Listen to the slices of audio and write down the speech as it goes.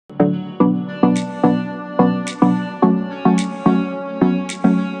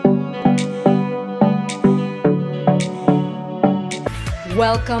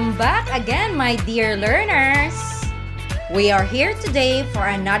Welcome back again, my dear learners! We are here today for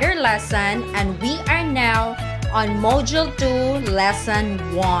another lesson, and we are now on Module 2, Lesson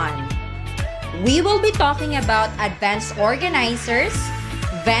 1. We will be talking about advanced organizers,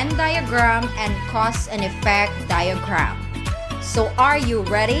 Venn diagram, and cause and effect diagram. So are you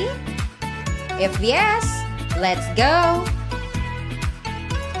ready? If yes, let's go!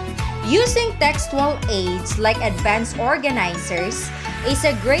 Using textual aids like advanced organizers is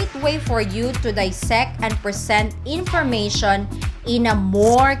a great way for you to dissect and present information in a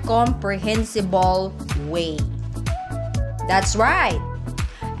more comprehensible way. That's right!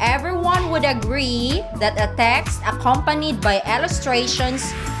 Everyone would agree that a text accompanied by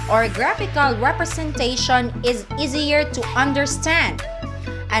illustrations or graphical representation is easier to understand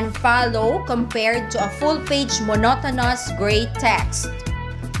and follow compared to a full-page monotonous gray text.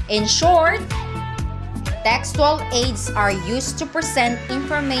 In short, textual aids are used to present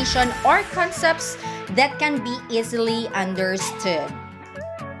information or concepts that can be easily understood.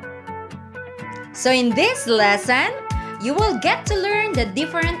 So in this lesson, you will get to learn the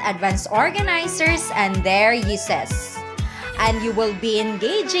different advanced organizers and their uses. And you will be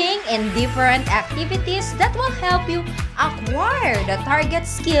engaging in different activities that will help you acquire the target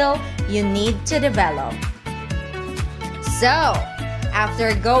skill you need to develop. So,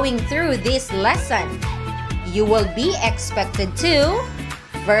 after going through this lesson, you will be expected to,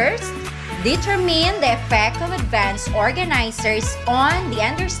 first, determine the effect of advanced organizers on the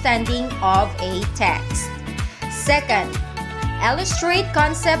understanding of a text. Second, illustrate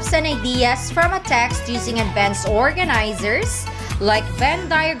concepts and ideas from a text using advanced organizers like Venn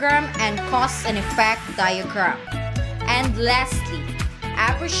diagram and cause and effect diagram. And lastly,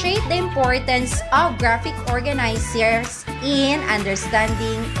 appreciate the importance of graphic organizers in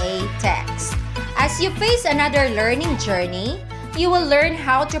understanding a text. As you face another learning journey, you will learn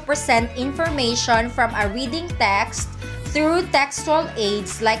how to present information from a reading text through textual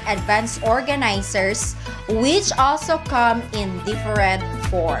aids like advanced organizers, which also come in different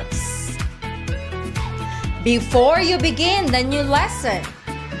forms. Before you begin the new lesson,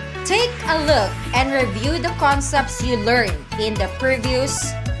 take a look and review the concepts you learned in the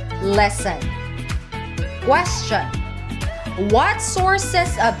previous lesson. Question: what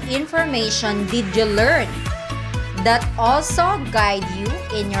sources of information did you learn that also guide you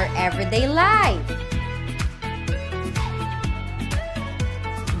in your everyday life?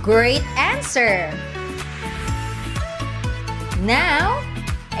 Great answer! Now,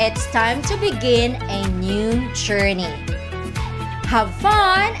 it's time to begin a new journey. Have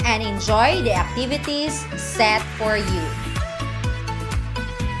fun and enjoy the activities set for you.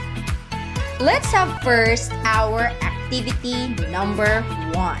 Let's have first our activity number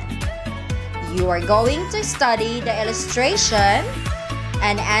 1. You are going to study the illustration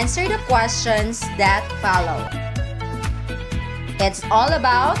and answer the questions that follow. It's all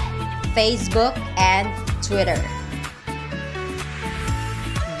about Facebook and Twitter.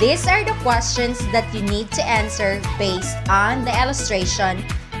 These are the questions that you need to answer based on the illustration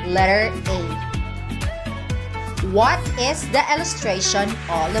letter A. What is the illustration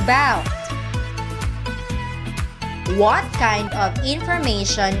all about? What kind of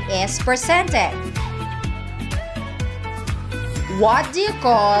information is presented? What do you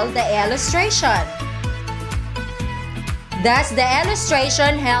call the illustration? Does the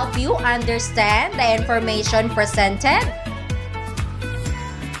illustration help you understand the information presented?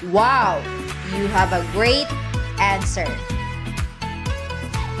 Wow, you have a great answer.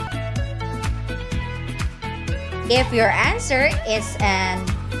 If your answer is an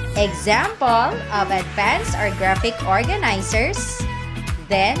example of advanced or graphic organizers,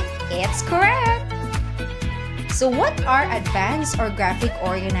 then it's correct. So what are advanced or graphic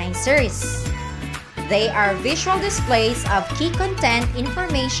organizers? They are visual displays of key content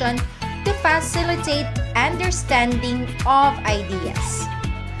information to facilitate understanding of ideas.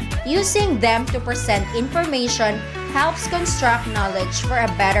 Using them to present information helps construct knowledge for a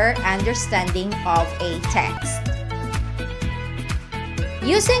better understanding of a text.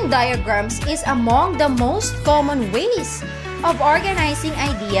 Using diagrams is among the most common ways of organizing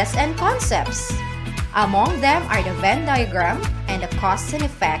ideas and concepts. Among them are the Venn diagram and the cause and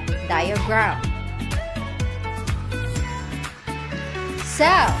effect diagram. So,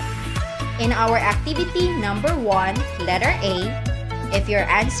 in our activity number 1, letter A, if your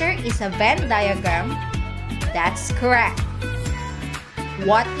answer is a Venn diagram, that's correct.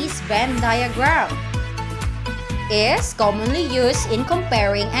 What is Venn diagram? Is commonly used in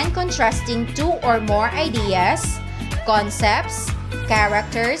comparing and contrasting two or more ideas, concepts,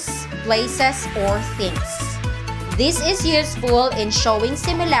 characters, places, or things. This is useful in showing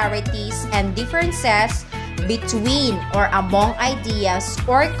similarities and differences between or among ideas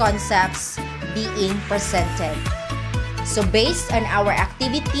or concepts being presented. So based on our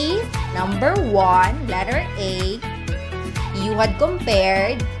activity number 1, letter A, you had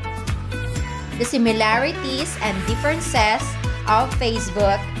compared the similarities and differences of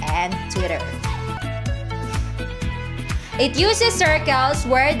Facebook and Twitter. It uses circles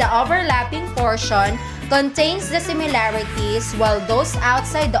where the overlapping portion contains the similarities while those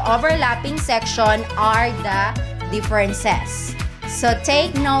outside the overlapping section are the differences. So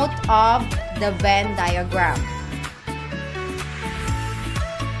take note of the Venn diagram.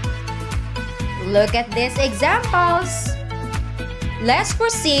 Look at these examples. Let's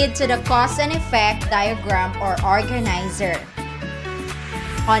proceed to the cause and effect diagram or organizer.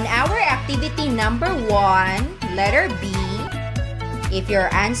 On our activity number 1, letter B, if your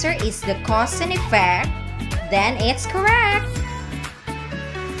answer is the cause and effect, then it's correct.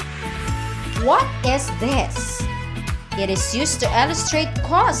 What is this? It is used to illustrate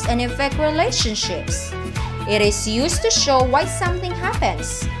cause and effect relationships. It is used to show why something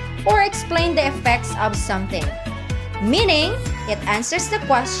happens or explain the effects of something. Meaning, it answers the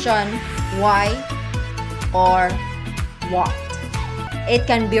question why or what. It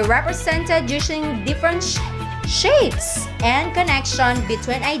can be represented using different shapes and connection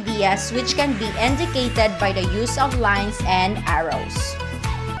between ideas, which can be indicated by the use of lines and arrows.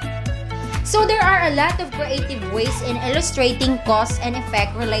 So there are a lot of creative ways in illustrating cause and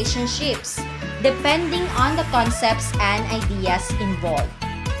effect relationships, depending on the concepts and ideas involved.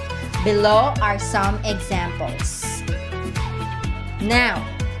 Below are some examples. Now,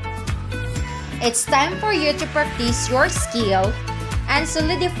 it's time for you to practice your skill and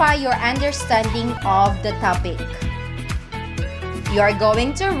solidify your understanding of the topic. You are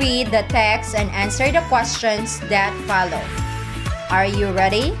going to read the text and answer the questions that follow. Are you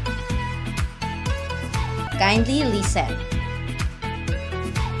ready? Kindly listen.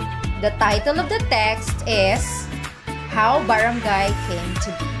 The title of the text is How Barangay Came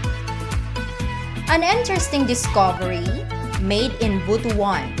to Be. An interesting discovery made in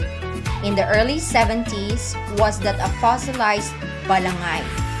Butuan in the early 70s was that a fossilized balangay,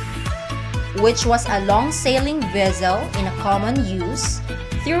 which was a long-sailing vessel in a common use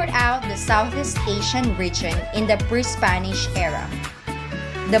throughout the Southeast Asian region in the pre-Spanish era.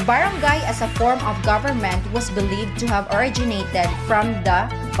 The barangay as a form of government was believed to have originated from the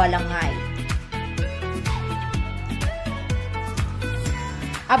balangay.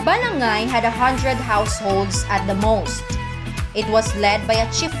 A balangay had 100 households at the most. It was led by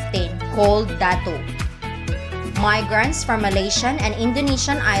a chieftain called Dato. Migrants from Malaysian and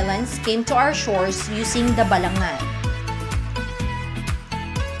Indonesian islands came to our shores using the balangay.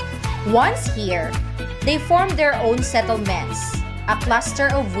 Once here, they formed their own settlements, a cluster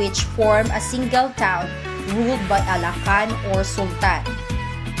of which formed a single town ruled by a lakan or sultan.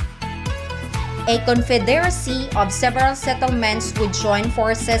 A confederacy of several settlements would join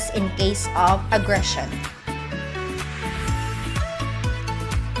forces in case of aggression.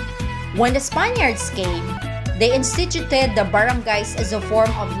 When the Spaniards came, they instituted the barangays as a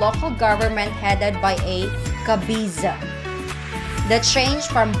form of local government headed by a kabiza. The change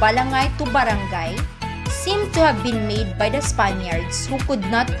from balangay to barangay seemed to have been made by the Spaniards who could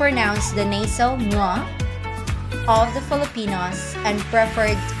not pronounce the nasal ng of the Filipinos and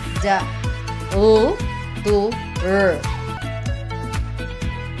preferred the u to r.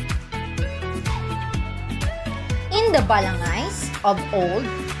 In the balangays of old,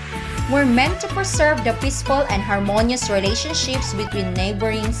 were meant to preserve the peaceful and harmonious relationships between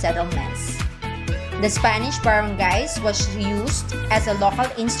neighboring settlements. The Spanish barangays was used as a local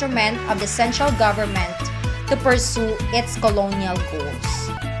instrument of the central government to pursue its colonial goals.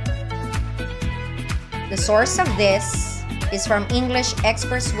 The source of this is from English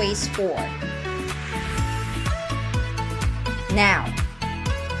Expressways 4. Now,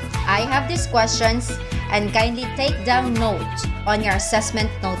 I have these questions and kindly take down notes on your assessment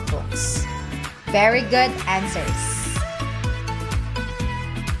notebooks. Very good answers.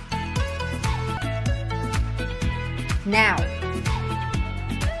 Now,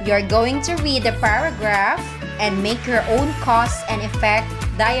 you're going to read the paragraph and make your own cause and effect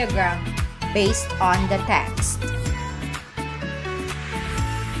diagram based on the text.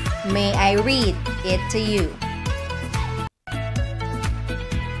 May I read it to you?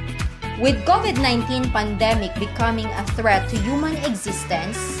 With COVID-19 pandemic becoming a threat to human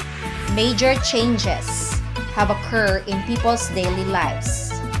existence, major changes have occurred in people's daily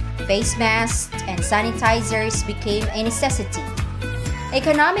lives. Face masks and sanitizers became a necessity.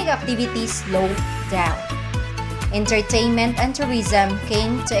 Economic activity slowed down. Entertainment and tourism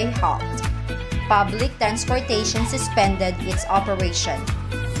came to a halt. Public transportation suspended its operation.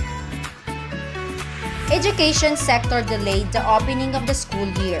 Education sector delayed the opening of the school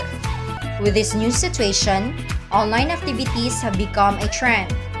year. With this new situation, online activities have become a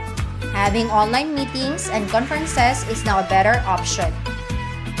trend. Having online meetings and conferences is now a better option.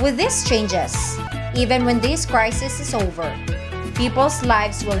 With these changes, even when this crisis is over, people's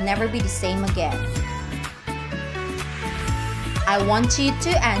lives will never be the same again. I want you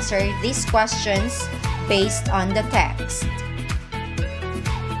to answer these questions based on the text.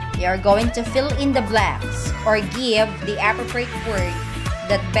 You are going to fill in the blanks or give the appropriate word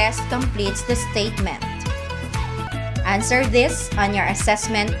that best completes the statement. Answer this on your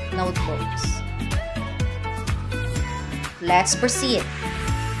assessment notebooks. Let's proceed.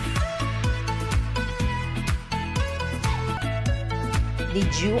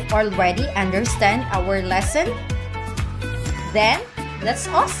 Did you already understand our lesson? Then, that's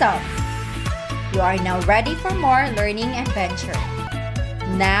awesome! You are now ready for more learning adventure.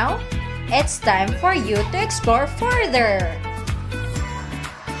 Now, it's time for you to explore further.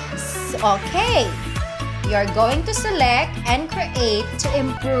 Okay, you're going to select and create to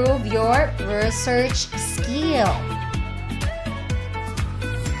improve your research skill.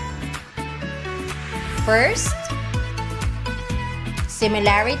 First,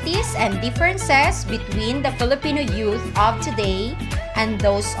 similarities and differences between the Filipino youth of today and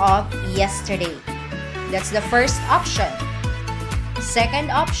those of yesterday. That's the first option. Second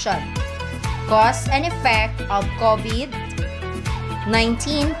option, cause and effect of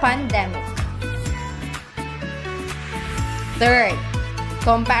COVID-19 pandemic. Third,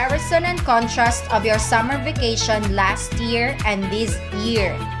 comparison and contrast of your summer vacation last year and this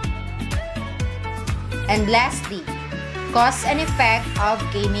year. And lastly, cause and effect of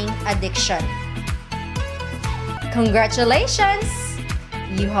gaming addiction. Congratulations!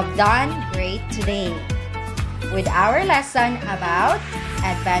 You have done great today with our lesson about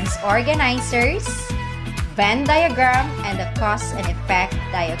advanced organizers, Venn diagram, and the cause and effect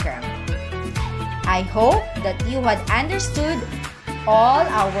diagram. I hope that you had understood all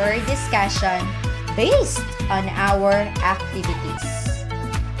our discussion based on our activities.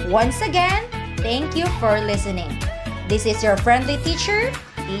 Once again, thank you for listening. This is your friendly teacher,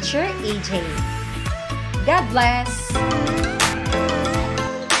 Teacher AJ. God bless!